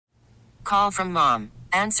call from mom.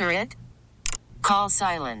 Answer it. Call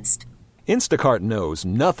silenced. Instacart knows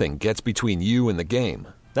nothing gets between you and the game.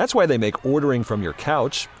 That's why they make ordering from your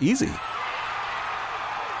couch easy.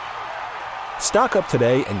 Stock up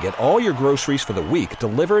today and get all your groceries for the week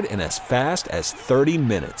delivered in as fast as 30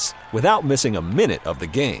 minutes without missing a minute of the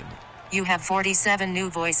game. You have 47 new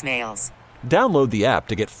voicemails. Download the app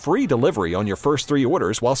to get free delivery on your first 3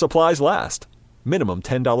 orders while supplies last. Minimum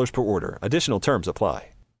 $10 per order. Additional terms apply.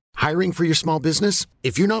 Hiring for your small business?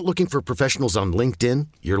 If you're not looking for professionals on LinkedIn,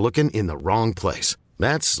 you're looking in the wrong place.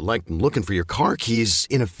 That's like looking for your car keys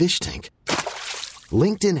in a fish tank.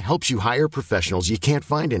 LinkedIn helps you hire professionals you can't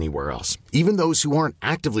find anywhere else, even those who aren't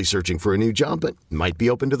actively searching for a new job but might be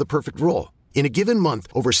open to the perfect role. In a given month,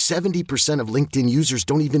 over 70% of LinkedIn users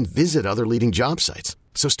don't even visit other leading job sites.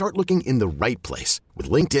 So start looking in the right place. With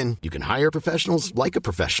LinkedIn, you can hire professionals like a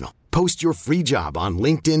professional. Post your free job on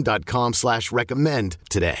linkedin.com/recommend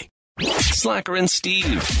today. Slacker and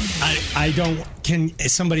Steve. Can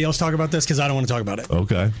somebody else talk about this? Because I don't want to talk about it.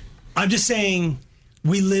 Okay. I'm just saying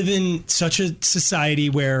we live in such a society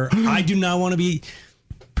where I do not want to be...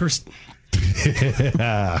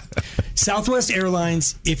 Southwest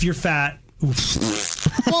Airlines, if you're fat...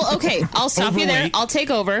 Well, okay, I'll stop you there. I'll take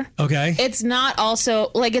over. Okay. It's not also,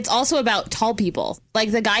 like, it's also about tall people. Like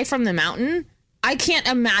the guy from the mountain, I can't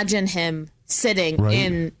imagine him sitting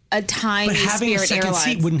in a tiny but having Spirit a second Airlines.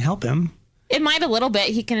 seat wouldn't help him. It might a little bit.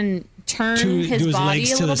 He can turn his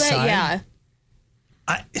body a little bit. side?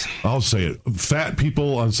 Yeah. I'll say it. Fat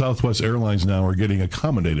people on Southwest Airlines now are getting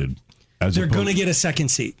accommodated. They're going to get a second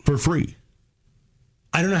seat. For free.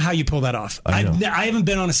 I don't know how you pull that off. I haven't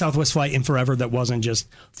been on a Southwest flight in forever that wasn't just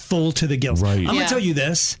full to the gills. Right. I'm going to tell you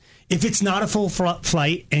this. If it's not a full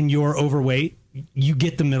flight and you're overweight, you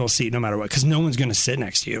get the middle seat no matter what, because no one's going to sit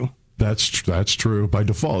next to you. That's true. By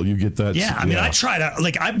default, you get that. Yeah, I mean, I try to,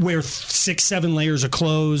 I wear 6-7 layers of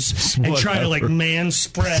clothes and try to, man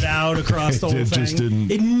spread out across the whole thing.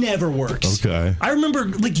 It never works. Okay. I remember,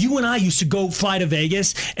 you and I used to go fly to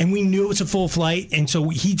Vegas, and we knew it was a full flight, and so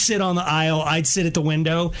he'd sit on the aisle, I'd sit at the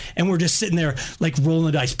window, and we're just sitting there, rolling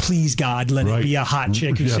the dice. Please, God, let it be a hot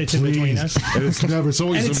chick who sits in between us. And it's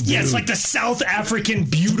always it's like the South African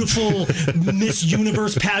beautiful Miss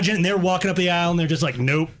Universe pageant, and they're walking up the aisle, and they're just like,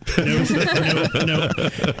 nope. No.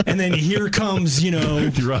 And then here comes,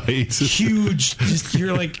 right. huge,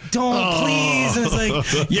 you're like, don't, please. And it's like,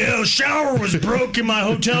 a shower was broke in my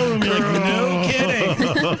hotel room. You're like, no kidding.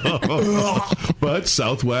 But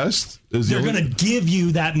Southwest they're going to give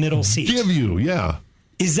you that middle seat. Give you, yeah.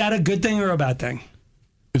 Is that a good thing or a bad thing?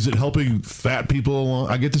 Is it helping fat people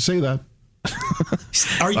along? I get to say that.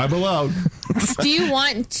 I'm allowed. Do you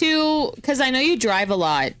want to, because I know you drive a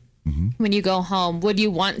lot. When you go home, would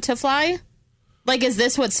you want to fly? Is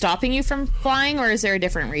this what's stopping you from flying, or is there a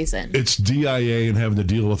different reason? It's DIA and having to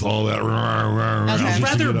deal with all that. Okay. I'd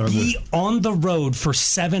rather be on the road for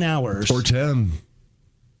 7 hours. Or 10.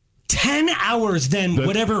 10 hours than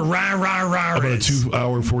whatever about is. a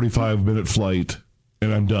 2-hour, 45-minute flight,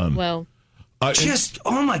 and I'm done. Well,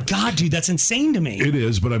 oh my God, dude, that's insane to me. It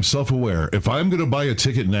is, but I'm self-aware. If I'm going to buy a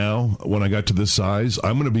ticket now, when I got to this size,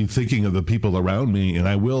 I'm going to be thinking of the people around me, and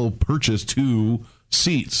I will purchase 2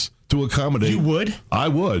 seats to accommodate. You would? I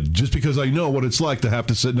would, just because I know what it's like to have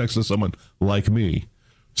to sit next to someone like me.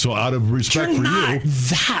 So out of respect You're for not you.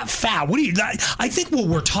 that fat. What do you? I think what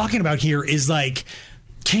we're talking about here is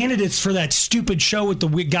candidates for that stupid show with the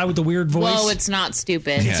guy with the weird voice. Well, it's not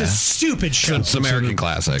stupid. It's a stupid show. It's American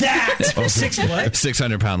Classic. That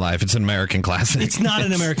 600-Pound Life. It's an American classic. It's not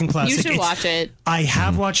an American classic. You should watch it. I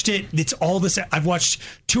have watched it. It's all this. I've watched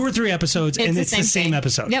 2 or 3 episodes, and it's the same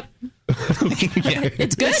episode. Yep. Yeah.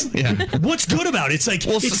 It's good. Yeah. What's good about it?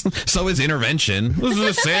 It's so is Intervention. This is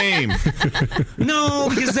the same. No,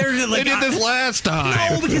 because they're they did this last time.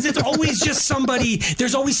 No, because it's always just somebody.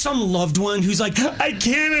 There's always some loved one who's like, I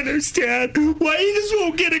can't understand why he just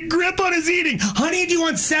won't get a grip on his eating. Honey, do you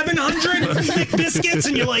want 700 biscuits?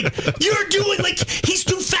 And you're like, you're doing he's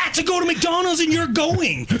too fat to go to McDonald's, and you're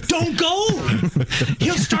going. Don't go.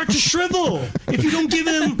 He'll start to shrivel if you don't give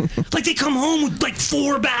him. They come home with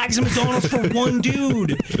 4 bags of McDonald's for one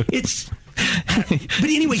dude. But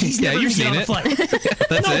anyway, he's never going to get on a flight.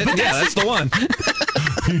 That's it. That's the one.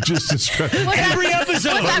 You just described every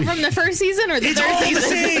episode. Was that from the first season or the it's third all season? The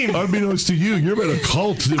same. Unbeknownst to you, you're in a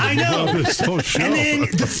cult. I know. This whole show. And then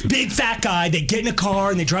the big fat guy, they get in a car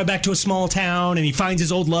and they drive back to a small town, and he finds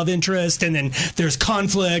his old love interest, and then there's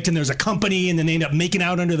conflict, and there's a company, and then they end up making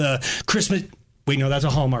out under the Christmas. Wait, no, that's a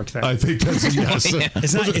Hallmark thing. I think that's a yes.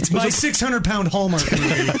 It's not. It's my 600-pound Hallmark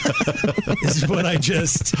movie. This is what I'd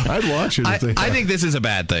watch it. I think this is a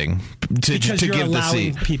bad thing to you're give the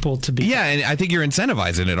allowing seat. people to be. Yeah, and I think you're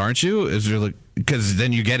incentivizing it, aren't you? Because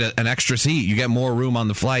then you get an extra seat. You get more room on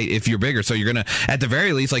the flight if you're bigger. So you're going to, at the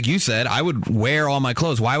very least, like you said, I would wear all my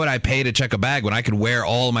clothes. Why would I pay to check a bag when I could wear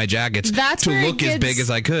all my jackets to look as big as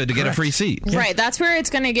I could to get a free seat? Right. That's where it's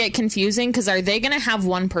going to get confusing, because are they going to have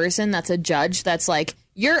one person that's a judge that's like,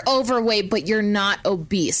 you're overweight, but you're not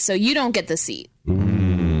obese, so you don't get the seat?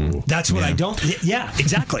 That's what I don't. Yeah,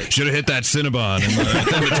 exactly. Should have hit that Cinnabon in the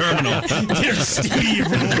terminal. There's Steve.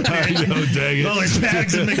 I know, dang it. All his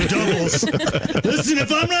bags and McDoubles. Listen, if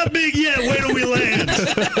I'm not big yet, wait till we land.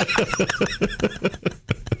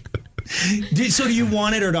 So do you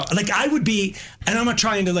want it or not? Like, I would be, and I'm not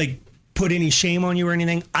trying to like put any shame on you or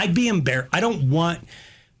anything. I'd be embarrassed. I don't want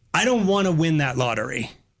to win that lottery.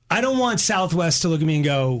 I don't want Southwest to look at me and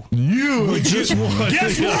go, "You just won."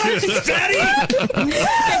 Guess what, fatty?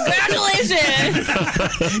 Congratulations!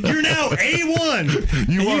 You're now A1.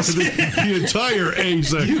 You are the entire A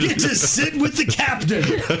section. You get to sit with the captain.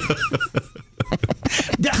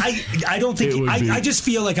 I don't think I just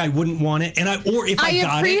feel like I wouldn't want it, and I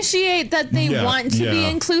appreciate that they want to be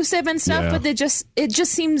inclusive and stuff, but it just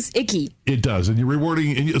seems icky. It does, and you're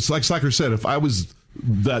rewarding. And it's like Slacker said, if I was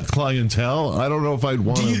that clientele, I don't know if I'd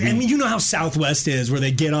want to. I mean, you know how Southwest is, where they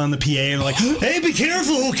get on the PA and they're like, "Hey, be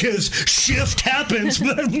careful, because shift happens."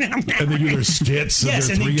 And they do their skits. Yes,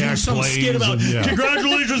 and they do some skit about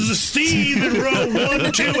congratulations to Steve in row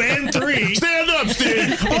 1, 2, and 3. Stand up,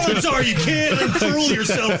 Steve. Oh, I'm sorry, you can't unfurl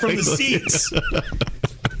yourself from the seats.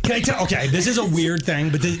 Can I tell? Okay, this is a weird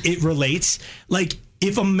thing, but it relates. Like,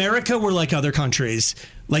 if America were like other countries,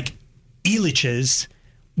 like Elitch's,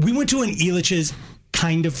 we went to an Elitch's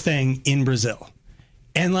kind of thing in Brazil,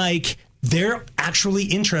 and like they're actually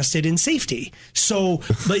interested in safety. So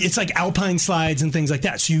it's like alpine slides and things like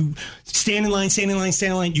that. So you stand in line,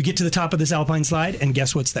 you get to the top of this alpine slide, and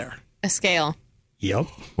guess what's there? A scale. Yep.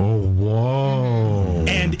 Oh, whoa.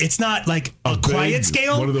 And it's not like a quiet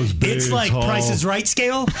scale. One of those big, it's like tall... Price is Right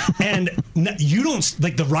scale. And you don't,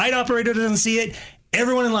 like, the ride operator doesn't see it.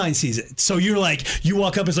 Everyone in line sees it. So you're like, you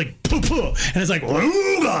walk up, it's like, poo-poo. And it's like,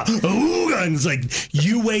 ooga, ooga. And it's like,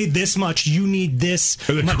 you weigh this much. You need this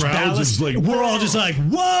much ballast. Like, we're all just like,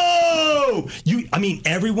 whoa.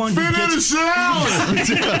 Everyone who gets...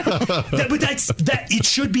 But it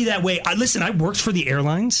should be that way. Listen, I worked for the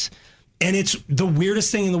airlines, and it's the weirdest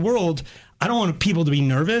thing in the world. I don't want people to be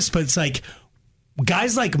nervous, but it's like,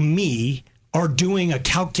 guys like me are doing a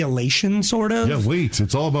calculation, sort of. Yeah, weight.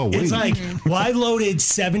 It's all about weight. It's like, well, I loaded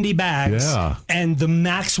 70 bags, and the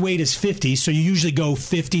max weight is 50, so you usually go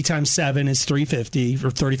 50 times 7 is 350,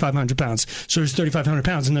 or 3,500 pounds. So there's 3,500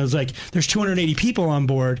 pounds, and there's 280 people on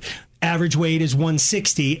board. Average weight is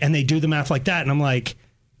 160, and they do the math like that, and I'm like...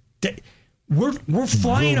 We're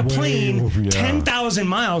flying a plane 10,000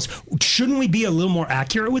 miles. Shouldn't we be a little more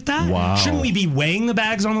accurate with that? Wow. Shouldn't we be weighing the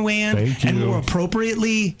bags on the way in and more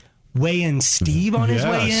appropriately weigh in Steve on his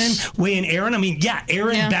way in, weigh in Aaron? I mean,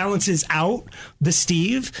 Aaron balances out the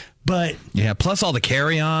Steve, but... Yeah, plus all the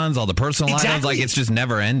carry-ons, all the personal items, like it's just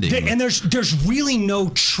never ending. And there's really no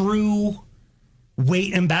true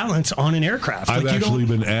weight and balance on an aircraft. I've actually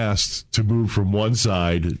been asked to move from one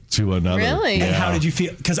side to another. Really? And how did you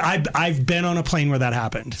feel? Because I've been on a plane where that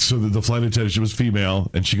happened. So the flight attendant, she was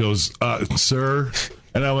female, and she goes, sir...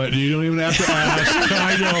 And I went, you don't even have to ask.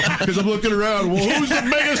 I know, because I'm looking around. Well, who's the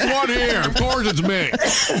biggest one here? Of course it's me.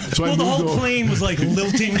 So the whole plane was like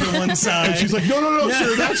lilting to one side. And she's like, no,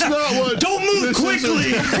 sir, that's not what. Don't move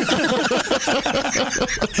quickly.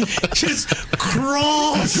 Just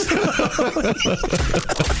crawl.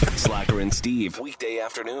 Slacker and Steve, weekday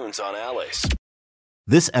afternoons on Alice.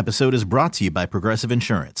 This episode is brought to you by Progressive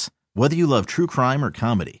Insurance. Whether you love true crime or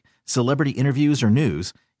comedy, celebrity interviews or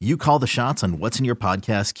news, you call the shots on what's in your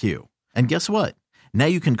podcast queue. And guess what? Now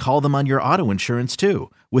you can call them on your auto insurance too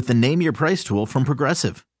with the Name Your Price tool from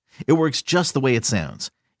Progressive. It works just the way it sounds.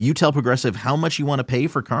 You tell Progressive how much you want to pay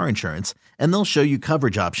for car insurance, and they'll show you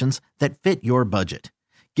coverage options that fit your budget.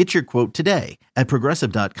 Get your quote today at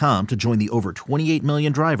Progressive.com to join the over 28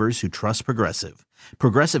 million drivers who trust Progressive.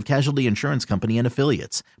 Progressive Casualty Insurance Company and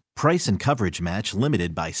Affiliates. Price and coverage match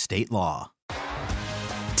limited by state law.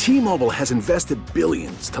 T-Mobile has invested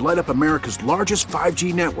billions to light up America's largest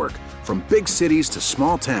 5G network, from big cities to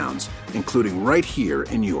small towns, including right here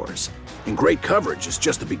in yours. And great coverage is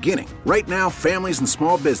just the beginning. Right now, families and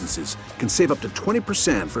small businesses can save up to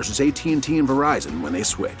 20% versus AT&T and Verizon when they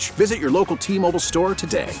switch. Visit your local T-Mobile store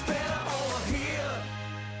today.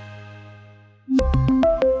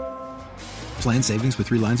 Plan savings with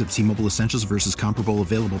 3 lines of T-Mobile Essentials versus comparable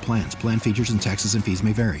available plans. Plan features and taxes and fees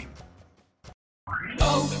may vary.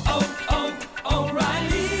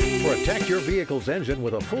 O'Reilly. Protect your vehicle's engine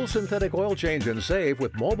with a full synthetic oil change and save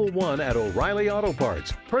with Mobile One at O'Reilly Auto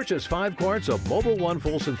Parts. Purchase 5 quarts of Mobile One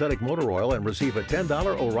full synthetic motor oil and receive a $10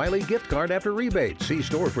 O'Reilly gift card after rebate. See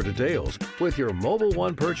store for details. With your Mobile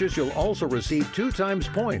One purchase, you'll also receive 2 times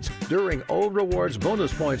points during O Rewards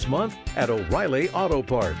Bonus Points Month at O'Reilly Auto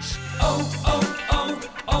Parts.